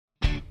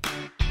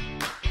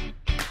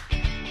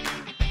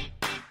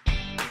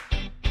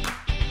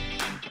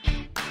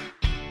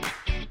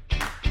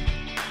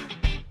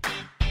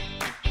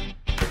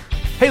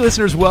Hey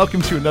listeners,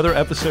 welcome to another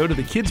episode of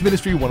the Kids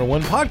Ministry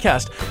 101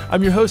 podcast.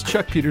 I'm your host,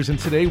 Chuck Peters, and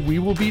today we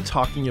will be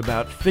talking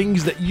about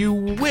things that you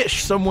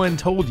wish someone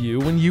told you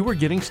when you were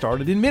getting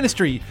started in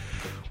ministry.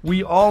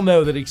 We all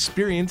know that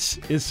experience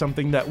is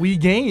something that we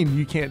gain.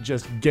 You can't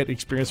just get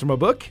experience from a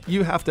book.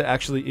 You have to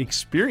actually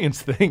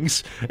experience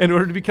things in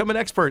order to become an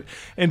expert.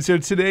 And so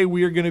today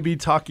we are going to be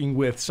talking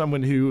with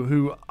someone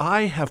who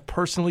I have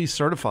personally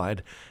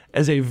certified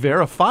as a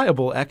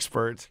verifiable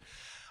expert.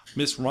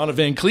 Miss Rhonda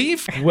Van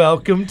Cleve,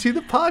 welcome to the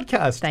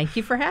podcast. Thank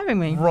you for having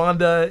me.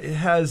 Rhonda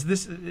has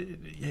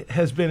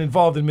been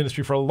involved in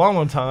ministry for a long,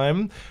 long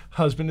time.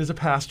 Husband is a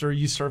pastor.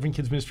 You serve in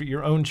kids ministry at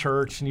your own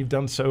church, and you've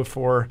done so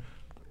for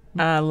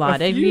a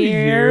lot of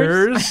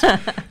years.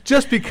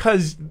 Just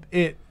because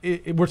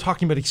we're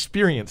talking about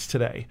experience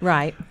today,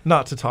 right?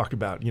 Not to talk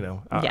about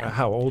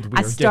how old we are.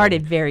 I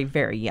started very,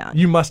 very young.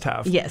 You must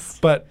have, yes,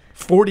 but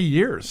 40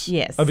 years,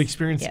 yes, of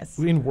experience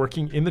in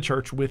working in the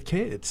church with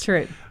kids.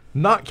 True.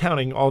 Not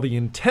counting all the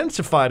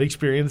intensified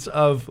experience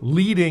of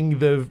leading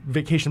the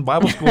Vacation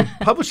Bible School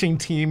publishing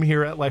team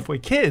here at Lifeway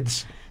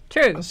Kids.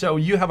 True. So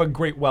you have a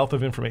great wealth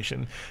of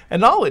information and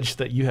knowledge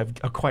that you have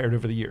acquired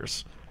over the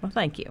years. Well,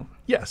 thank you.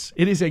 Yes,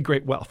 it is a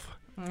great wealth,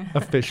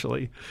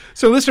 officially.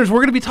 So listeners,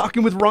 we're going to be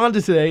talking with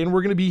Rhonda today, and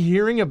we're going to be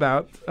hearing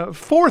about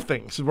 4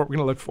 things is what we're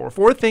going to look for.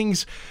 4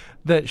 things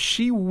that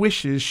she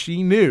wishes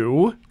she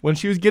knew when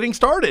she was getting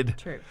started.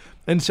 True.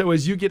 And so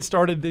as you get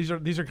started, these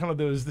are kind of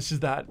those, this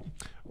is that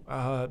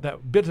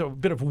bit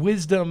of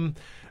wisdom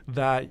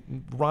that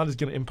Rhonda's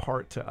going to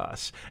impart to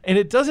us. And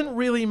it doesn't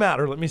really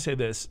matter, let me say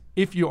this,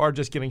 if you are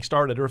just getting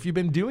started or if you've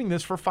been doing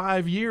this for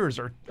 5 years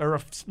or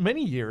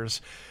many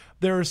years.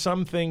 There are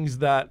some things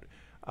that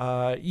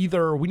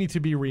either we need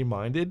to be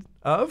reminded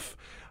of,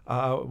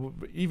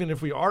 even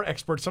if we are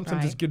experts,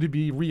 sometimes It's good to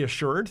be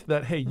reassured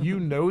that, hey,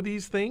 you know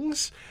these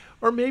things,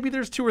 or maybe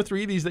there's 2 or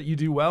 3 of these that you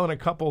do well and a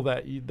couple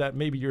that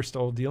maybe you're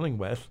still dealing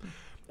with.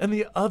 And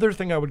the other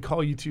thing I would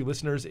call you to,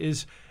 listeners,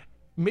 is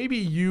maybe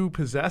you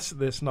possess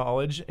this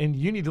knowledge and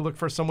you need to look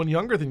for someone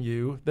younger than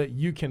you that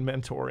you can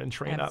mentor and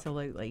train up.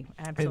 Absolutely.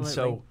 And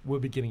so we'll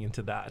be getting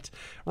into that.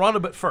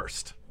 Rhonda, but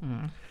first,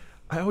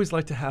 I always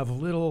like to have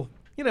little,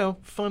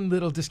 fun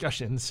little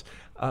discussions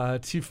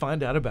to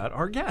find out about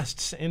our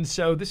guests. And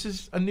so this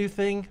is a new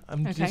thing.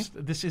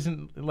 This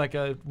isn't like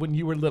when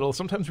you were little.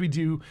 Sometimes we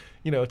do,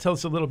 tell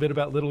us a little bit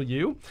about little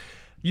you.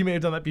 You may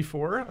have done that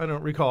before. I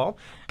don't recall.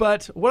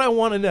 But what I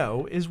want to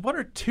know is, what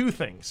are 2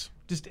 things,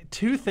 just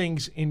 2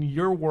 things in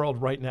your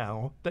world right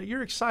now that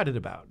you're excited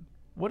about?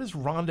 What is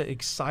Rhonda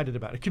excited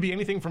about? It could be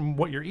anything from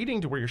what you're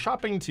eating to where you're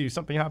shopping to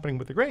something happening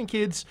with the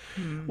grandkids.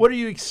 What are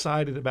you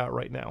excited about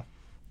right now?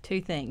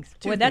 2 things.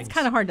 2 well, that's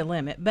kind of hard to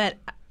limit, but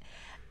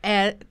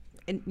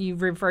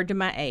you've referred to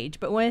my age.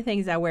 But one of the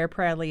things I wear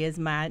proudly is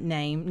my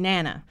name,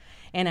 Nana.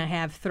 And I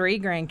have 3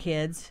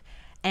 grandkids.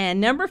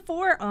 And number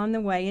 4 on the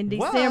way in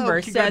December.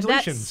 Wow,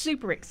 congratulations. So that's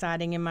super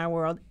exciting in my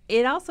world.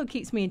 It also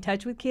keeps me in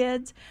touch with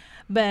kids,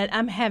 but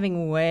I'm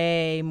having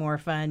way more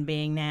fun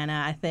being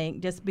Nana, I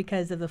think, just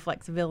because of the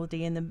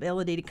flexibility and the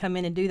ability to come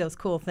in and do those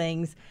cool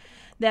things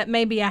that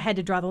maybe I had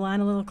to draw the line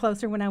a little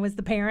closer when I was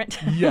the parent.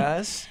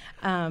 Yes.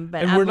 But and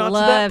I'm we're not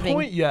loving, to that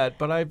point yet,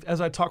 but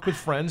as I talk with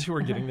friends who are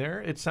getting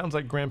there, it sounds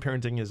like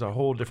grandparenting is a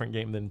whole different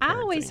game than parenting.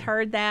 I always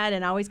heard that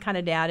and I always kind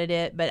of doubted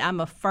it, but I'm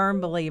a firm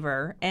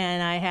believer,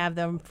 and I have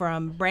them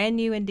from brand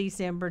new in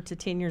December to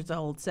 10 years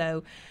old.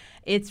 So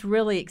it's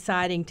really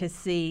exciting to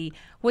see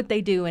what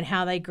they do and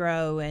how they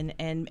grow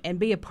and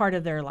be a part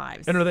of their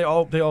lives. And are they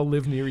all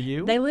live near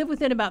you? They live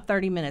within about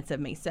 30 minutes of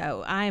me.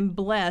 So I am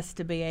blessed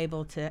to be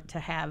able to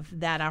have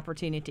that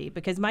opportunity,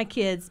 because my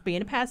kids,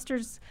 being a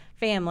pastor's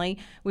family,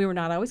 we were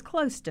not always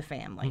close to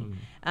family.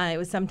 It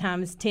was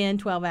sometimes 10,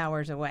 12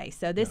 hours away.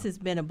 So this has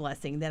been a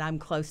blessing that I'm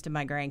close to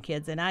my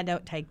grandkids, and I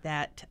don't take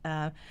that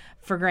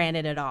for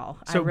granted at all.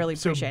 I really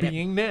appreciate it. So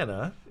being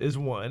Nana is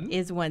one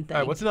thing. All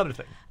right, what's another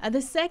thing?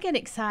 The second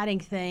exciting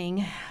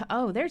thing,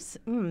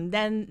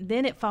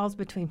 then it falls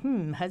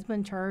between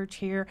husband, church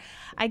here.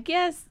 I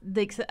guess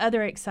the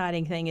other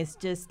exciting thing is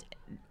just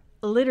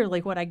literally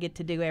what I get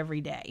to do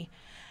every day.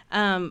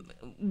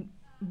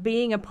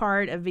 Being a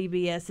part of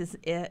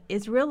VBS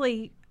is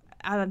really,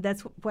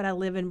 that's what I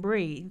live and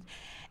breathe.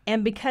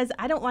 And because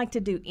I don't like to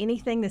do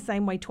anything the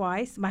same way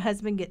twice, my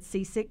husband gets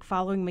seasick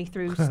following me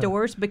through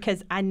stores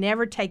because I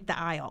never take the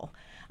aisle.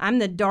 I'm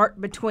the dart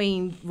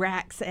between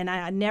racks, and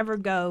I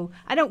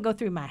don't go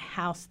through my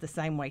house the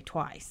same way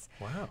twice.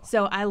 Wow.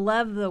 So I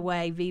love the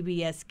way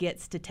VBS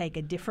gets to take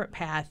a different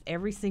path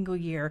every single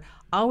year,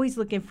 always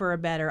looking for a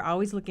better,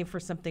 always looking for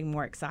something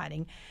more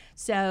exciting.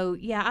 So,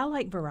 yeah, I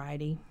like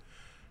variety.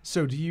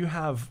 So do you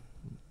have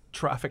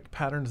traffic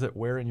patterns that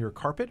wear in your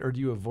carpet, or do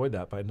you avoid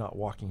that by not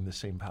walking the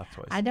same path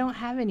twice? I don't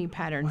have any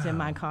patterns in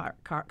my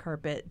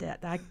carpet. That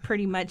I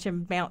pretty much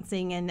am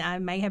bouncing, and I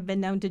may have been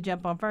known to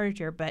jump on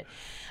furniture, but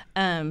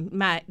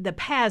the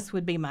paths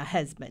would be my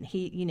husband.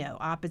 He,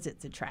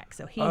 opposites attract,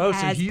 so he has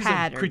so he's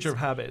patterns. A creature of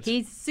habits.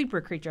 He's super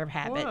creature of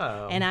habit,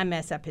 Wow. and I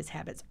mess up his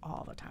habits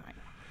all the time.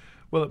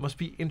 Well, it must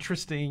be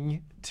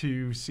interesting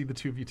to see the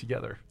two of you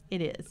together.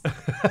 It is.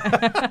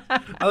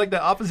 I like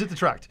that. Opposites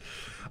attract.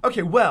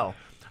 Okay, well,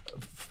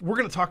 we're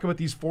going to talk about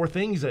these 4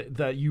 things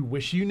that you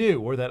wish you knew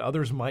or that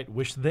others might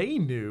wish they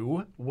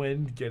knew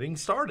when getting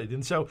started.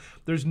 And so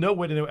there's no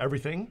way to know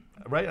everything,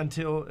 right,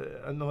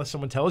 unless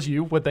someone tells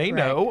you what they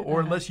know or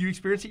unless you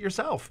experience it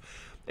yourself.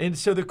 And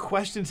so the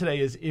question today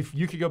is, if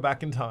you could go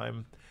back in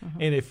time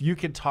and if you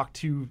could talk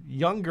to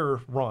younger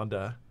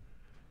Rhonda.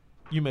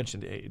 You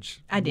mentioned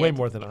age. I did. Way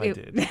more than I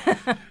did.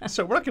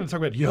 So we're not going to talk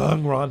about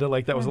young Rhonda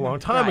like that was a long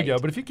time ago,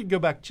 but if you could go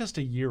back just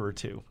a year or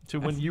two to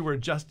when you were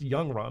just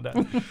young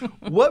Rhonda,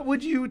 what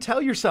would you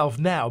tell yourself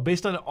now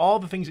based on all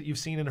the things that you've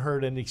seen and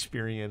heard and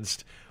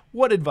experienced?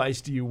 What advice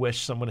do you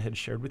wish someone had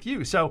shared with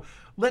you? So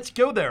let's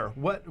go there.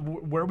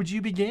 Where would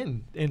you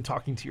begin in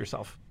talking to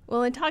yourself?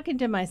 Well, in talking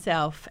to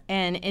myself,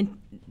 and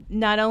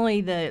not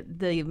only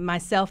the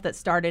myself that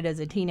started as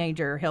a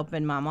teenager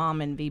helping my mom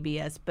in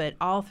VBS, but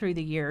all through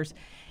the years,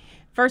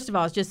 first of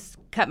all, is just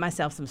cut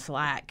myself some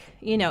slack.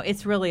 You know,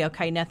 it's really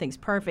okay. Nothing's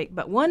perfect.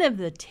 But one of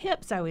the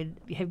tips I would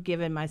have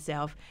given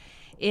myself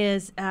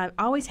is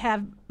always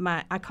have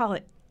I call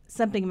it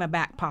something in my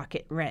back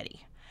pocket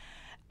ready.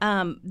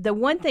 The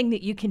one thing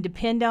that you can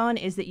depend on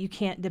is that you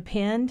can't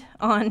depend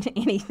on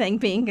anything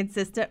being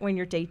consistent when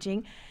you're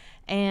teaching.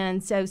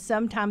 And so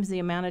sometimes the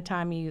amount of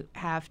time you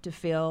have to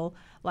fill,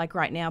 like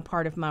right now,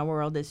 part of my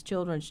world is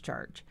children's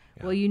church.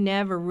 Yeah. Well, you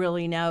never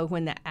really know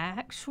when the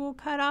actual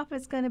cutoff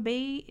is going to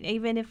be.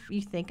 Even if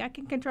you think I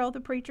can control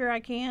the preacher, I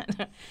can't.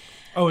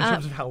 Oh, in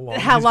terms of how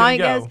long it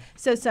goes.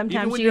 So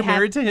sometimes even when you're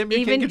married to him,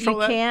 you can't control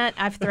that? Can't.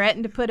 I've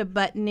threatened to put a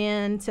button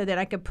in so that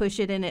I could push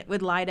it and it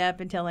would light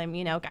up and tell him,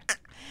 you know.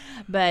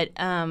 But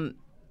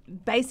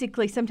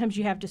basically, sometimes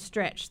you have to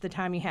stretch the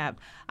time you have.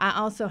 I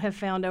also have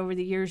found over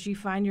the years you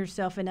find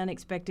yourself in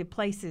unexpected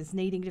places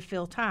needing to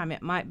fill time.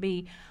 It might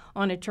be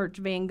on a church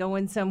van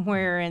going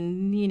somewhere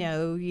and, you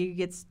know, you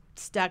get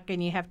stuck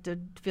and you have to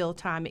fill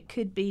time. It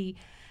could be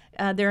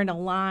they're in a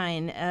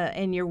line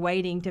and you're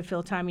waiting to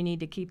fill time. You need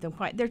to keep them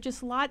quiet. There's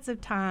just lots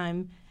of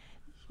time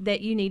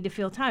that you need to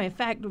fill time. In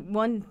fact,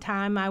 one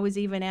time I was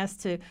even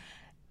asked to,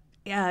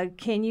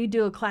 can you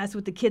do a class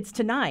with the kids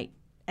tonight?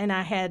 And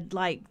I had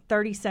like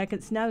 30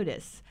 seconds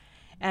notice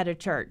at a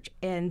church.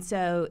 And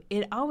so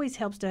it always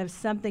helps to have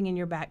something in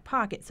your back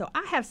pocket. So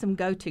I have some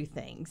go-to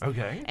things.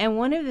 Okay. And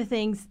one of the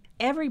things,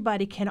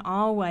 everybody can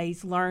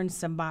always learn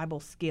some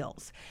Bible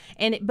skills,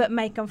 but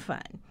make them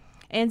fun.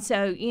 And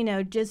so, you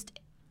know,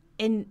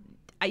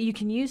 you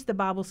can use the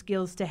Bible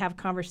skills to have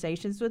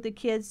conversations with the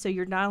kids, so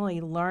you're not only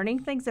learning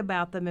things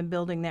about them and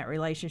building that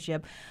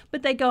relationship,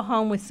 but they go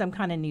home with some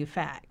kind of new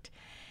fact.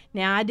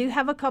 Now, I do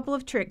have a couple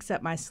of tricks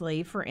up my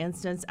sleeve. For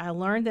instance, I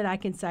learned that I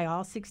can say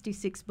all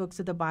 66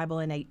 books of the Bible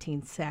in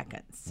 18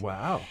 seconds.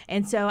 Wow.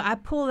 And so I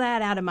pull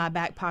that out of my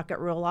back pocket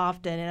real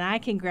often, and I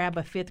can grab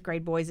a 5th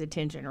grade boy's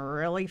attention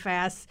really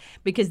fast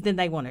because then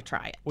they want to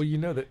try it. Well, you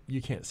know that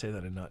you can't say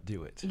that and not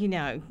do it. You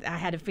know, I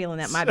had a feeling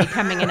that might be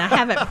coming, and I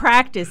haven't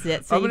practiced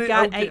it. So you've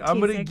got 18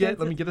 seconds.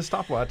 Let me get a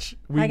stopwatch.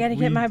 I got to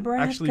get my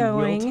breath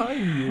going. Will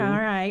time you. All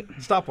right.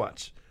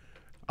 Stopwatch.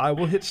 I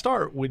will hit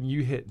start when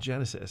you hit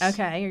Genesis.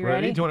 Okay, are you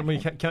ready? Do you want me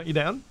to count you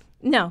down?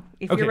 No.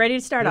 If you're ready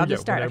to start, I'll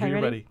just start. Whenever okay,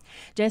 you're ready?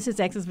 Genesis,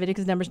 Exodus,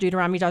 Leviticus, Numbers,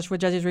 Deuteronomy, Joshua,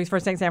 Judges, Ruth,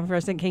 1st, 2nd, Samuel,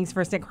 1st, 2nd Kings,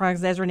 1st, 2nd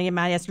Chronicles, Ezra,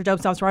 Nehemiah, Esther,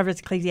 Job, Psalms, Proverbs,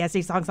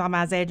 Ecclesiastes, Songs, Psalm,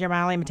 Isaiah,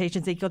 Jeremiah,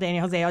 Lamentations, Ezekiel,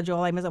 Daniel, Hosea,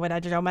 Joel, Amos,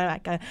 Obadiah, Job,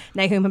 Micah,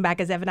 Nahum,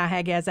 Habakkuk, Zephaniah,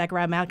 Haggai,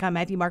 Zechariah, Malachi,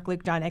 Matthew, Mark,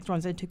 Luke, John, Acts,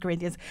 Romans, 2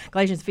 Corinthians,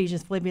 Galatians,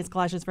 Ephesians, Philippians,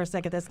 Colossians,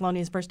 1st, 2nd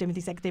Thessalonians, 1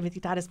 Timothy, 2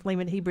 Timothy, Titus,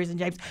 Philemon, Hebrews, and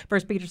James,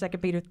 1 Peter, 2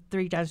 Peter,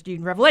 3 Titus, Jude,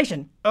 and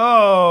Revelation.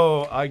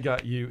 Oh, I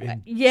got you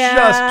in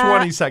just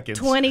 20 seconds.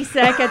 20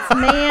 seconds,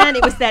 man.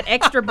 It was that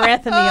extra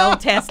breath in the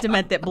Old Testament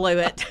that blew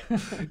it.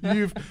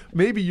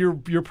 Maybe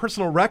your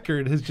personal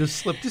record has just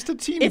slipped just a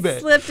teeny bit.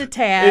 It slipped a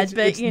tad,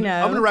 but you know.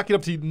 I'm going to rack it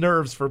up to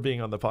nerves for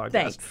being on the podcast.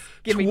 Thanks.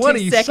 Give me 20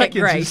 2 second seconds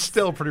grace. is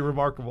still pretty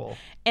remarkable.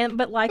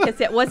 But like I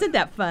said, wasn't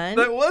that fun?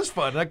 That was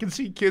fun. I can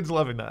see kids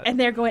loving that. And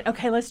they're going,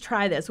 okay, let's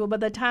try this. Well, by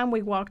the time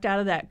we walked out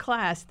of that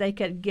class, they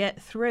could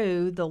get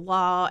through the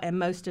law and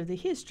most of the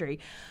history.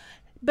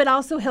 But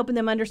also helping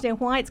them understand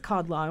why it's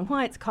called law and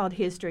why it's called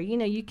history. You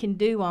know, you can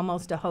do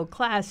almost a whole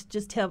class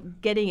just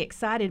getting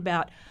excited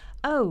about,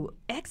 oh,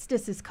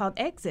 Exodus is called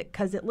exit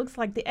because it looks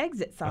like the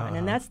exit sign,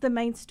 and that's the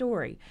main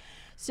story.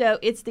 So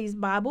it's these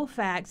Bible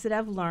facts that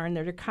I've learned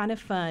that are kind of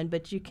fun,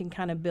 but you can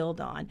kind of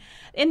build on.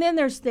 And then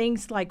there's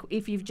things like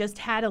if you've just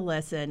had a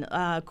lesson,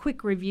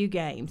 quick review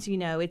games. You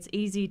know, it's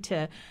easy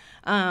to,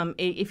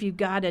 if you've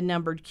got a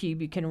numbered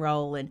cube, you can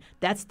roll, and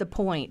that's the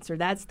points, or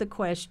that's the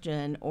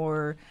question,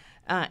 or...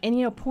 and,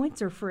 you know,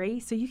 points are free,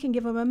 so you can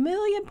give them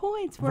 1,000,000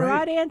 points for the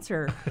right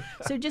answer.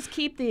 So just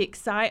keep the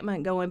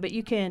excitement going, but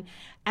you can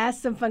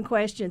ask some fun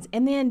questions.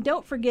 And then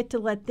don't forget to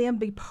let them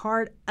be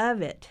part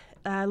of it.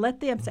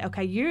 Let them say,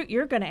 okay,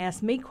 you're going to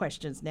ask me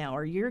questions now,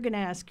 or you're going to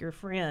ask your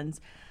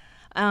friends.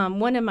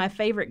 One of my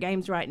favorite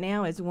games right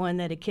now is one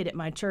that a kid at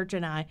my church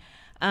and I,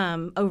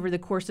 over the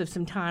course of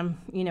some time,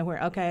 you know,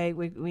 where, okay,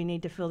 we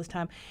need to fill this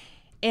time.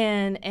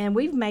 And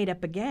we've made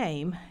up a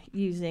game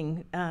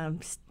using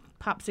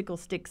popsicle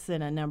sticks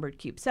in a numbered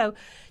cube. So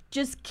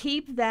just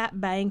keep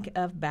that bank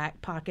of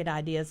back pocket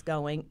ideas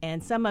going,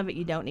 and some of it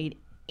you don't need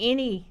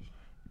any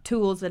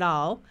tools at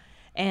all,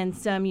 and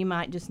some you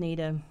might just need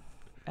a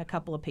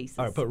couple of pieces.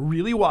 All right, but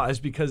really wise,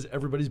 because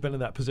everybody's been in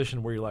that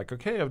position where you're like,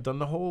 okay, I've done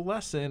the whole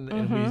lesson,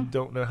 and we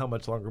don't know how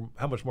much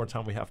more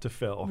time we have to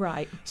fill.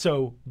 Right.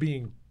 So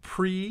being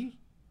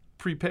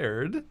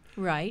prepared,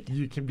 right,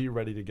 you can be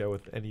ready to go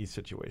with any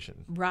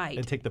situation. Right.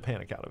 And take the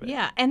panic out of it.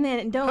 Yeah, and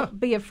then don't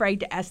be afraid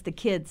to ask the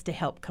kids to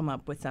help come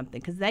up with something,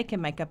 because they can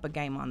make up a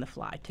game on the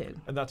fly too.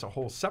 And that's a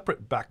whole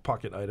separate back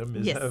pocket item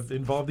is Yes.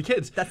 involve the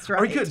kids. That's All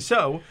right, right. good.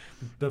 So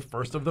the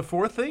first of the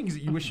 4 things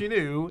that you wish you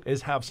knew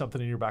is have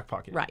something in your back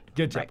pocket. Right,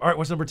 Good job. right. All right,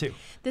 what's number 2?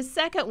 The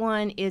second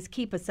one is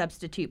keep a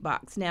substitute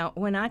box. Now,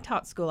 when I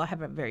taught school, I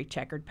have a very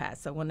checkered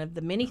past. So one of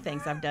the many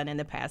things I've done in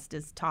the past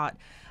is taught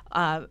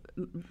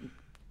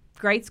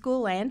grade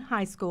school and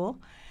high school,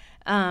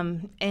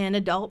 and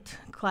adult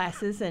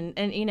classes.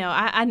 And you know,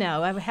 I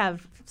know I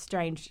have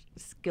strange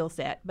skill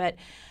set, but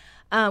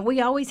we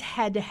always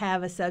had to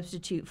have a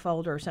substitute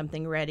folder or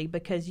something ready,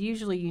 because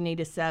usually you need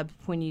a sub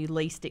when you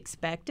least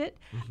expect it.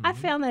 I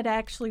found that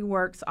actually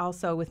works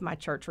also with my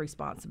church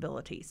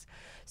responsibilities.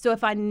 So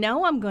if I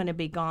know I'm going to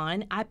be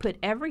gone, I put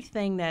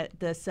everything that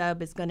the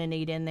sub is going to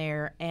need in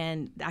there,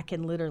 and I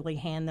can literally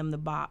hand them the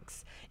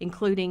box,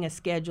 including a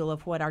schedule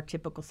of what our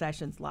typical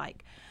session's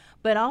like.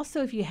 But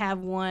also if you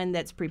have one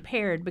that's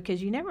prepared,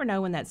 because you never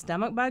know when that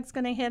stomach bug's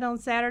going to hit on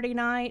Saturday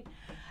night,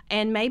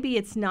 and maybe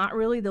it's not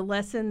really the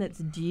lesson that's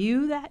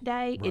due that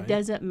day. Right. It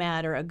doesn't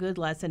matter. A good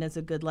lesson is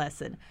a good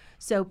lesson.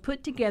 So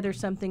put together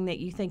something that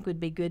you think would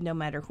be good no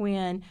matter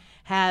when.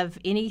 Have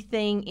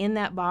anything in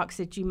that box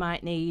that you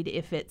might need,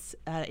 if it's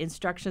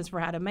instructions for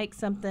how to make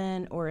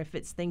something, or if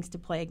it's things to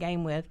play a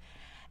game with.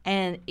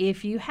 And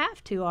if you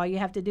have to, all you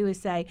have to do is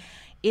say,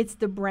 it's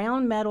the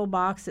brown metal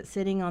box that's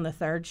sitting on the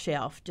 3rd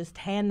shelf. Just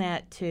hand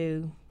that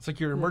to... It's like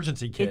your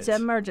emergency kit. It's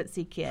an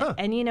emergency kit. Huh.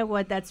 And you know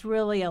what? That's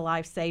really a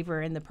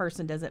lifesaver, and the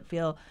person doesn't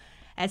feel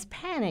as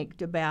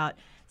panicked about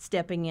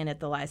stepping in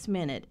at the last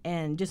minute.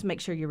 And just make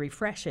sure you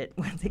refresh it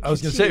when it I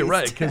was gets going to say, used.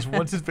 right, because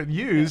once it's been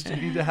used, you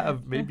need to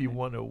have maybe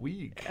one a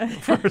week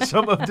for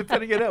some of,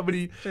 depending on how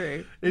many.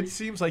 True. It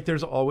seems like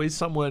there's always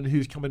someone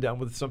who's coming down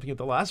with something at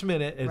the last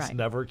minute. It's Right.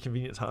 never a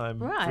convenient time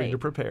for you Right. to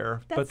prepare.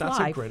 But That's that's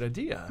a life. great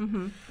idea.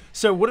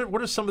 So what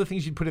are some of the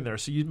things you'd put in there?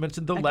 So you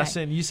mentioned the Okay.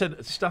 lesson. You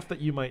said stuff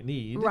that you might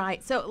need.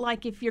 Right. So,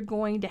 like, if you're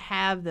going to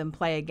have them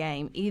play a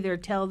game, either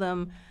tell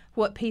them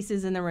what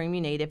pieces in the room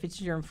you need, if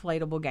it's your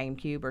inflatable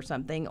GameCube or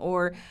something,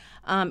 or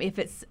if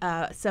it's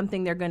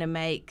something they're going to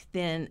make,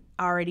 then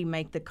already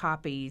make the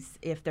copies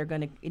if they're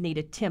going to need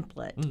a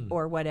template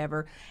or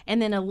whatever.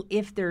 And then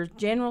if there's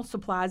general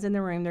supplies in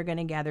the room they're going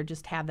to gather,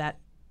 just have that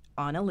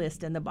on a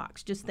list in the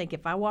box. Just think,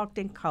 if I walked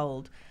in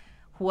cold,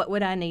 what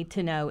would I need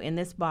to know in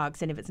this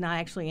box? And if it's not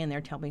actually in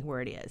there, tell me where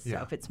it is. Yeah.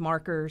 So if it's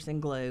markers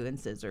and glue and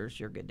scissors,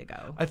 you're good to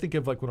go. I think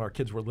of like when our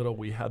kids were little,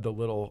 we had the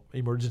little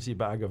emergency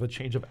bag of a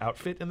change of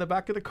outfit in the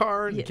back of the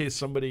car in Yes. case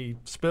somebody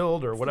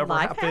spilled or whatever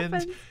Life happened.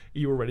 happens.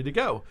 You were ready to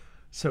go.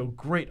 So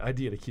great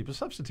idea to keep a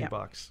substitute Yep.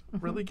 box.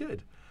 Really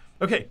good.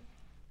 Okay.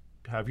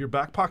 Have your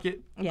back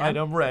pocket Yeah.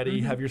 item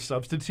ready. Have your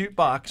substitute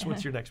box.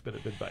 What's your next bit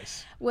of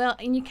advice? Well,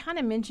 and you kind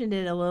of mentioned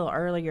it a little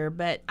earlier,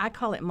 but I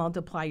call it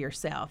multiply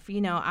yourself. You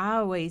know, I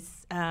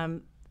always,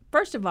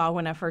 first of all,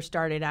 when I first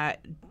started, I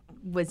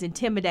was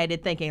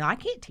intimidated thinking, I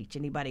can't teach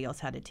anybody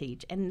else how to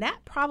teach. And that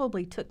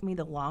probably took me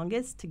the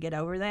longest to get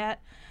over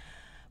that.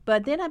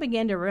 But then I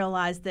began to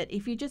realize that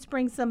if you just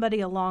bring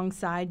somebody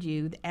alongside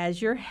you as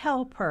your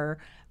helper,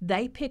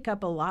 they pick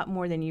up a lot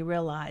more than you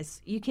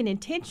realize. You can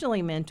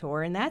intentionally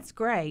mentor, and that's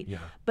great. Yeah.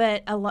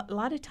 But a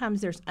lot of times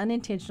there's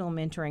unintentional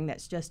mentoring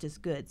that's just as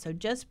good. So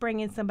just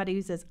bring in somebody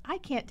who says, I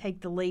can't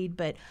take the lead,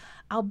 but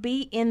I'll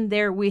be in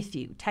there with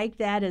you. Take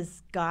that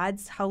as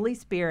God's Holy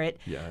Spirit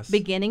Yes.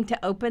 beginning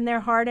to open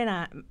their heart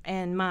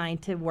and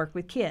mind to work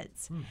with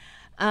kids.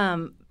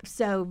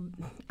 So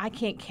I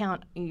can't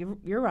count,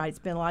 you're right, it's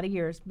been a lot of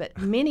years, but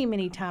many,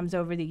 many times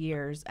over the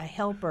years, a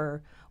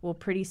helper will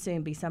pretty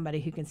soon be somebody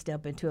who can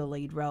step into a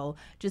lead role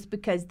just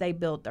because they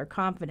built their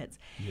confidence.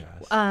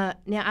 Yes.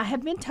 Now, I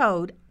have been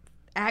told,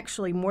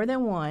 actually more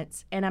than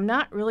once, and I'm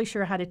not really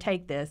sure how to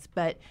take this,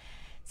 but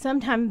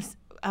sometimes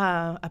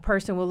a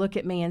person will look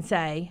at me and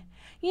say,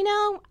 you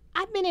know,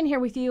 I've been in here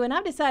with you, and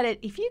I've decided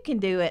if you can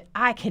do it,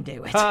 I can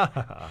do it.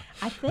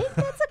 I think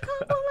that's a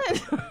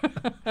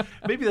compliment.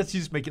 Maybe that's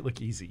just make it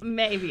look easy.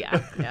 Maybe, I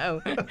don't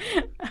know.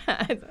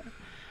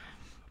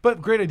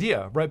 But great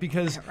idea, right?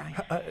 Because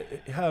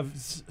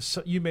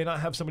Right. you may not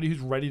have somebody who's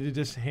ready to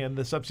just hand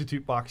the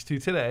substitute box to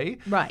today.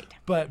 Right.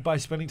 But by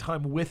spending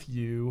time with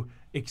you,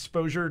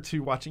 exposure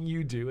to watching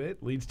you do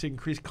it leads to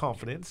increased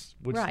confidence,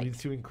 which Right. leads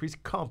to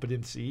increased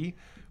competency,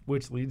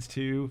 which leads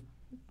to,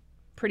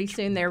 Pretty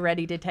soon they're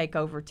ready to take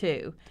over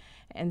too.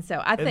 And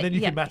so I think, and then you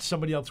yeah. can match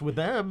somebody else with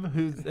them,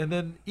 and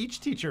then each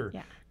teacher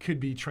Yeah. could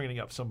be training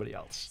up somebody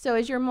else. So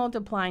as you're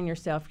multiplying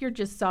yourself, you're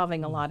just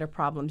solving a lot of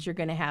problems. You're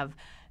going to have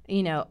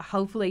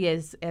hopefully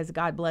as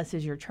God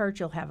blesses your church,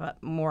 you'll have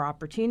more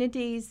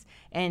opportunities,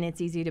 and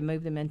it's easy to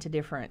move them into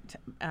different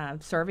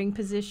serving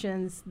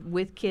positions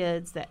with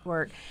kids that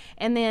work.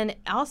 And then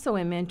also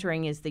in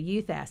mentoring is the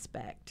youth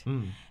aspect.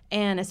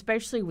 And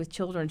especially with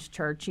children's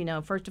church,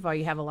 first of all,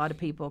 you have a lot of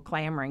people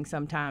clamoring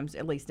sometimes,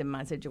 at least in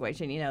my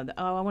situation,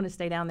 I want to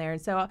stay down there.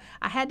 And so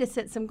I had to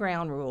set some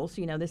ground rules.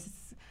 This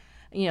is,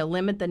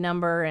 limit the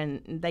number,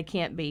 and they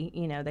can't be,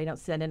 they don't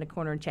sit in a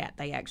corner and chat.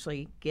 They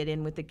actually get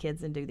in with the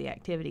kids and do the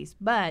activities.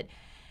 But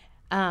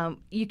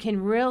you can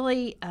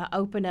really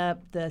open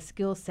up the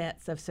skill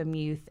sets of some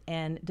youth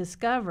and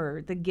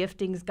discover the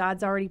giftings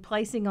God's already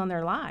placing on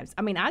their lives.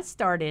 I mean,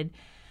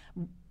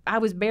 I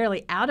was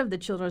barely out of the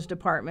children's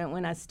department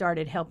when I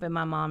started helping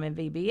my mom in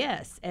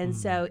VBS. And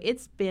so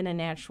it's been a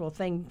natural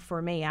thing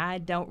for me. I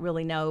don't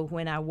really know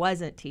when I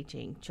wasn't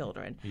teaching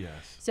children.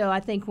 Yes. So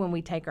I think when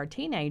we take our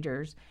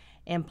teenagers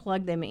and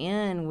plug them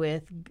in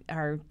with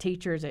our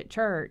teachers at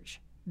church,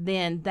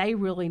 then they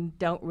really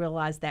don't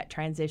realize that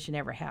transition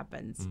ever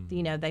happens.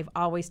 They've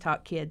always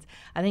taught kids.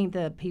 I think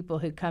the people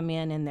who come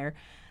in their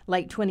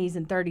late 20s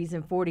and 30s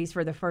and 40s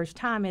for the first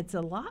time, it's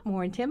a lot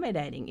more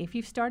intimidating. If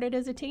you've started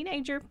as a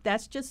teenager,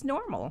 that's just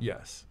normal.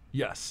 Yes.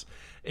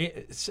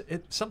 It's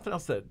something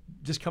else that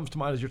just comes to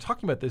mind as you're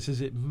talking about this is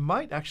it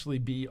might actually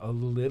be a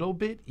little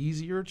bit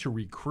easier to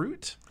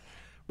recruit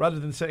rather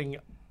than saying,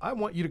 I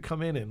want you to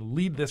come in and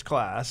lead this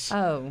class.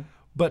 Oh.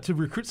 But to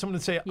recruit someone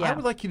and say, I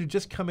would like you to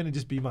just come in and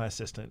just be my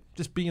assistant.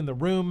 Just be in the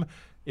room.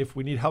 If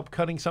we need help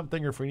cutting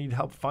something or if we need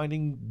help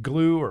finding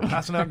glue or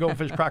passing out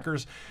goldfish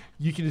crackers,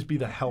 you can just be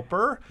the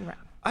helper. Right.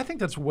 I think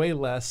that's way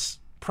less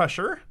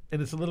pressure,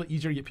 and it's a little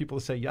easier to get people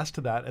to say yes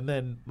to that. And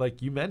then,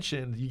 like you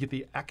mentioned, you get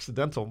the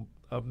accidental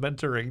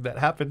mentoring that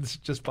happens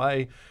just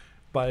by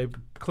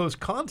close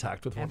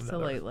contact with one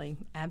another.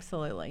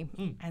 Absolutely.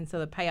 And so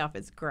the payoff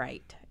is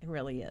great. It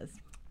really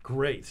is.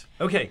 Great.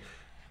 Okay,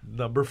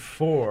 number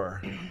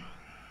 4.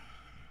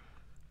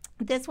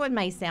 This one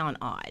may sound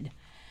odd,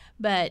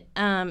 but,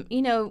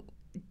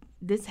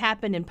 this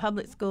happened in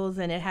public schools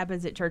and it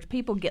happens at church.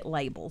 People get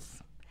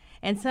labels.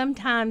 And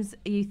sometimes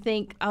you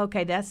think,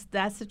 okay, that's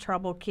the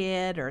trouble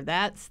kid, or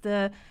that's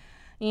the,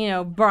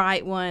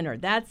 bright one, or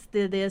that's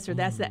the this, or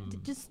that's that.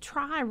 Just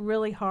try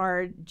really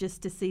hard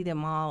just to see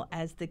them all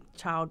as the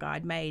child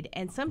God made.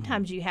 And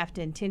sometimes you have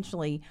to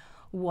intentionally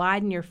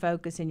widen your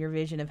focus and your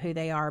vision of who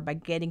they are by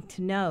getting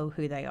to know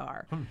who they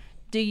are.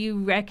 Do you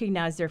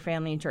recognize their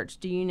family in church?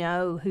 Do you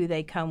know who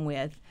they come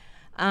with?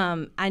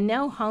 I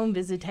know home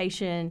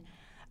visitation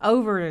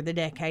over the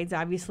decades,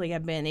 obviously,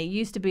 it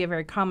used to be a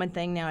very common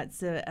thing. Now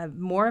it's a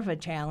more of a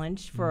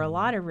challenge for a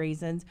lot of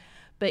reasons.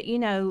 But,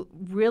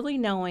 really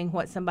knowing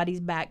what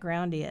somebody's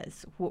background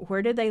is.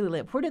 Where do they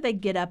live? Where do they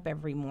get up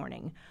every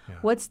morning? Yeah.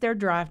 What's their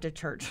drive to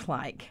church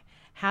like?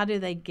 How do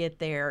they get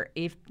there?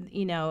 If,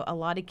 a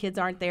lot of kids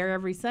aren't there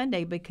every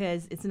Sunday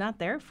because it's not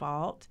their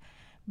fault,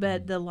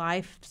 but the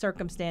life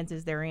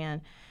circumstances they're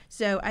in.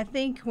 So I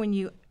think when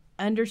you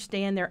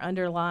understand their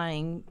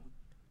underlying,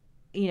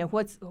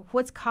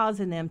 what's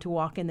causing them to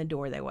walk in the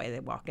door the way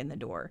they walk in the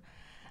door.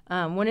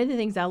 One of the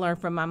things I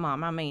learned from my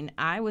mom,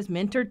 I was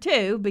mentored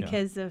too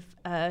because of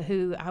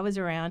who I was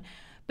around,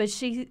 but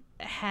she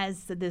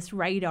has this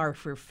radar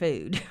for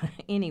food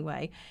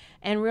anyway,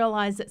 and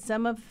realized that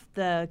some of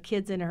the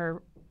kids in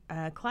her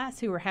class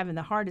who were having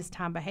the hardest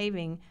time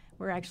behaving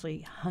were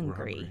actually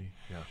hungry.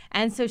 Yeah.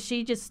 And so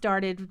she just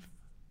started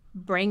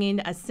bringing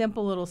a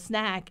simple little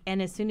snack,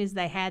 and as soon as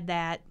they had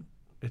that,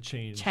 it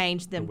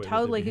changed them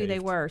totally who they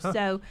were.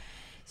 Huh.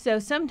 So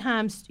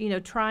sometimes,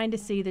 trying to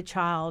see the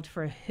child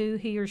for who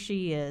he or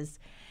she is,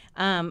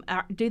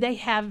 do they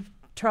have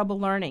trouble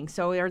learning?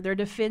 So are they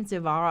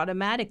defensive or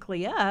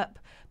automatically up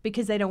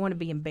because they don't want to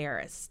be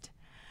embarrassed?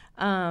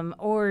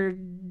 Or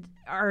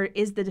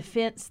is the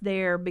defense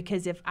there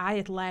because if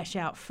I lash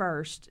out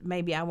first,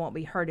 maybe I won't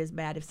be hurt as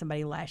bad if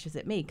somebody lashes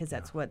at me because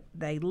that's what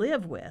they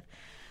live with.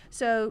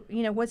 So,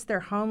 what's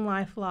their home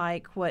life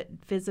like? What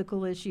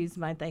physical issues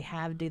might they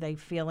have? Do they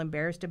feel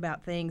embarrassed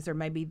about things, or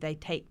maybe they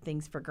take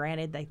things for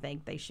granted? They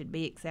think they should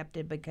be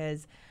accepted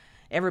because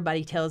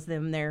everybody tells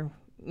them they're,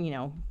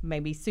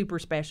 maybe super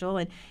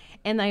special,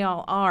 and they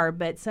all are.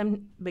 But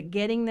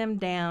getting them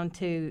down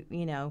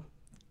to,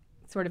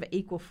 sort of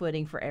equal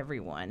footing for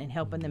everyone and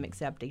helping them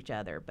accept each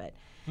other. But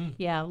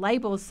yeah,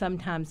 labels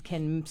sometimes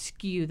can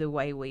skew the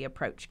way we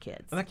approach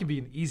kids. And that can be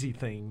an easy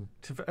thing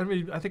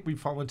I think we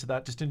fall into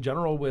that just in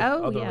general with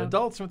other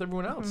adults and with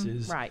everyone else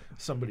is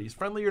somebody's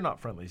friendly or not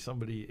friendly.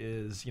 Somebody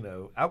is,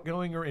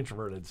 outgoing or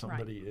introverted.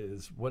 Somebody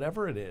is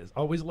whatever it is,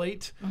 always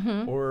late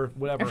or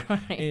whatever.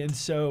 And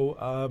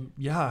so,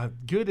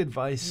 good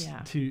advice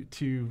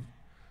to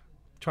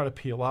try to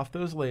peel off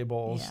those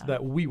labels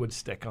that we would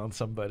stick on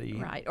somebody.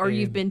 Right. Or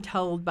you've been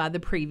told by the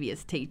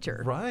previous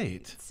teacher.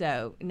 Right.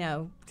 So,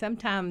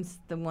 sometimes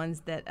the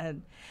ones that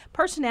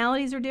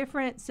personalities are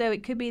different. So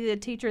it could be the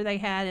teacher they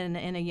had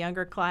in a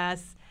younger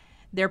class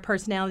their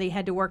personality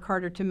had to work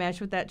harder to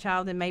mesh with that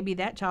child, and maybe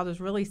that child is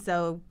really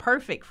so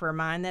perfect for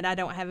mine that I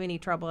don't have any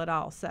trouble at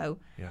all. So,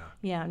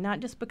 yeah, not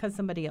just because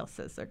somebody else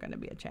says they're going to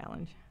be a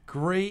challenge.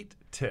 Great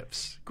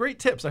tips. Great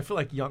tips. I feel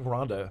like young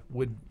Rhonda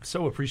would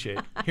so appreciate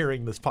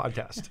hearing this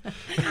podcast.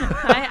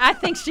 I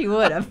think she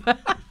would have.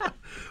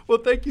 Well,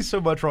 thank you so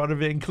much, Rhonda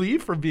Van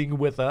Cleve, for being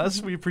with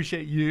us. We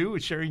appreciate you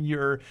sharing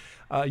your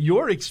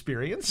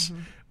experience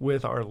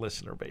with our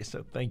listener base.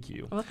 So thank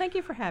you. Well, thank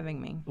you for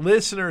having me.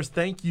 Listeners,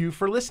 thank you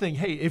for listening.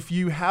 Hey, if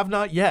you have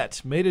not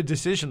yet made a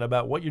decision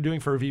about what you're doing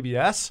for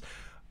VBS,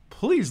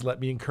 please let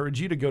me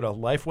encourage you to go to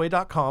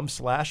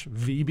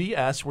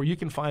lifeway.com/VBS, where you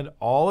can find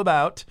all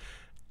about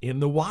In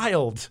the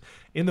Wild.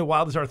 In the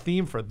Wild is our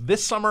theme for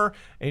this summer,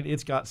 and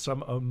it's got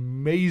some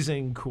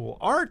amazing cool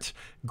art,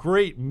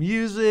 great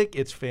music.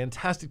 It's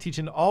fantastic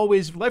teaching.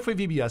 Always, Lifeway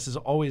VBS is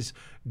always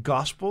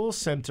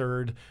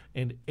gospel-centered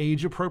and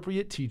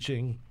age-appropriate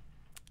teaching.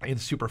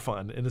 It's super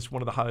fun, and it's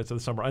one of the highlights of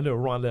the summer. I know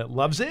Rhonda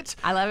loves it.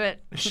 I love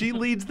it. She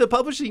leads the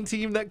publishing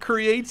team that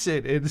creates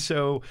it. And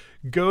so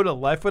go to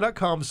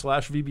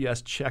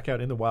lifeway.com/VBS, check out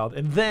In the Wild,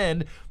 and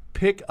then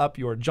pick up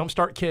your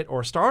Jumpstart Kit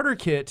or Starter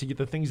Kit to get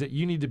the things that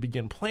you need to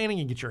begin planning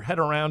and get your head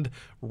around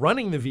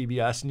running the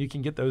VBS. And you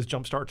can get those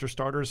Jumpstarts or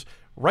starters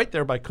right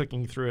there by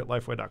clicking through at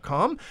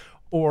lifeway.com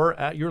or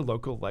at your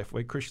local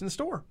Lifeway Christian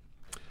store.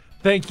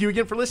 Thank you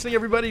again for listening,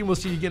 everybody, and we'll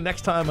see you again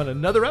next time on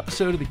another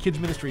episode of the Kids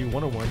Ministry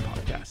 101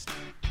 podcast.